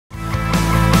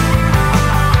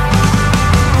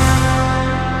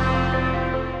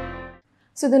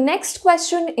So the next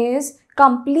question is,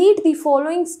 complete the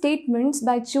following statements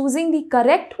by choosing the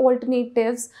correct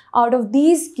alternatives out of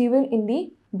these given in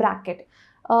the bracket.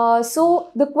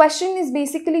 So the question is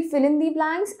basically fill in the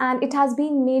blanks, and it has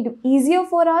been made easier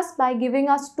for us by giving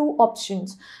us two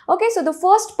options. Okay, so the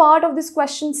first part of this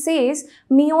question says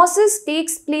meiosis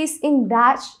takes place in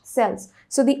dash cells.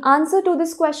 So the answer to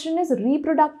this question is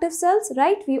reproductive cells,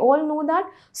 right? We all know that.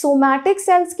 Somatic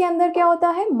cells के अंदर क्या होता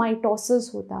है? Mitosis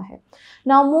होता है.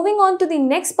 Now moving on to the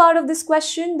next part of this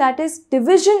question, that is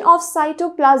division of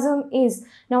cytoplasm is.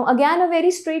 Now again a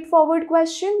very straightforward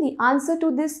question. The answer to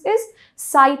this is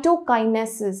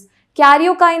cytokinesis.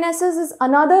 Karyokinesis is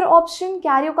another option.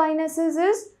 Karyokinesis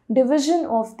is division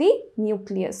of the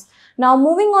nucleus. Now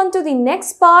moving on to the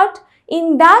next part.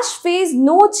 In dash phase,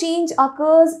 no change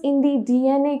occurs in the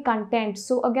DNA content.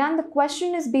 So again, the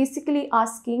question is basically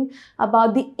asking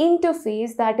about the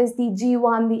interphase, that is the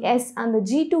G1, the S and the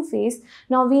G2 phase.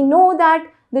 Now we know that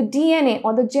the DNA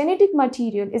or the genetic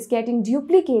material is getting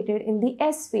duplicated in the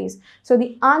S phase. So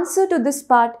the answer to this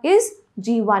part is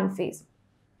G1 phase.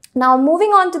 Now moving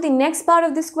on to the next part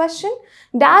of this question,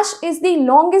 dash is the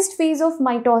longest phase of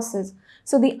mitosis.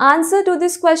 So the answer to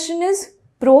this question is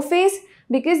prophase,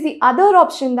 because the other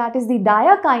option, that is the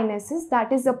diakinesis,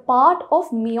 that is a part of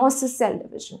meiosis cell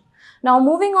division. Now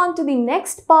moving on to the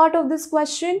next part of this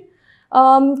question,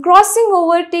 crossing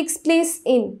over takes place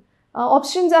in,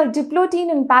 options are diplotene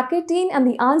and pachytene, and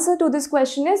the answer to this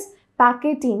question is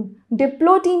pachytene.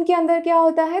 Diplotene के अंदर क्या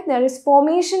होता है? There is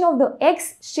formation of the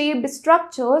X-shaped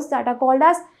structures that are called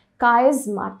as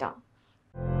chiasmata.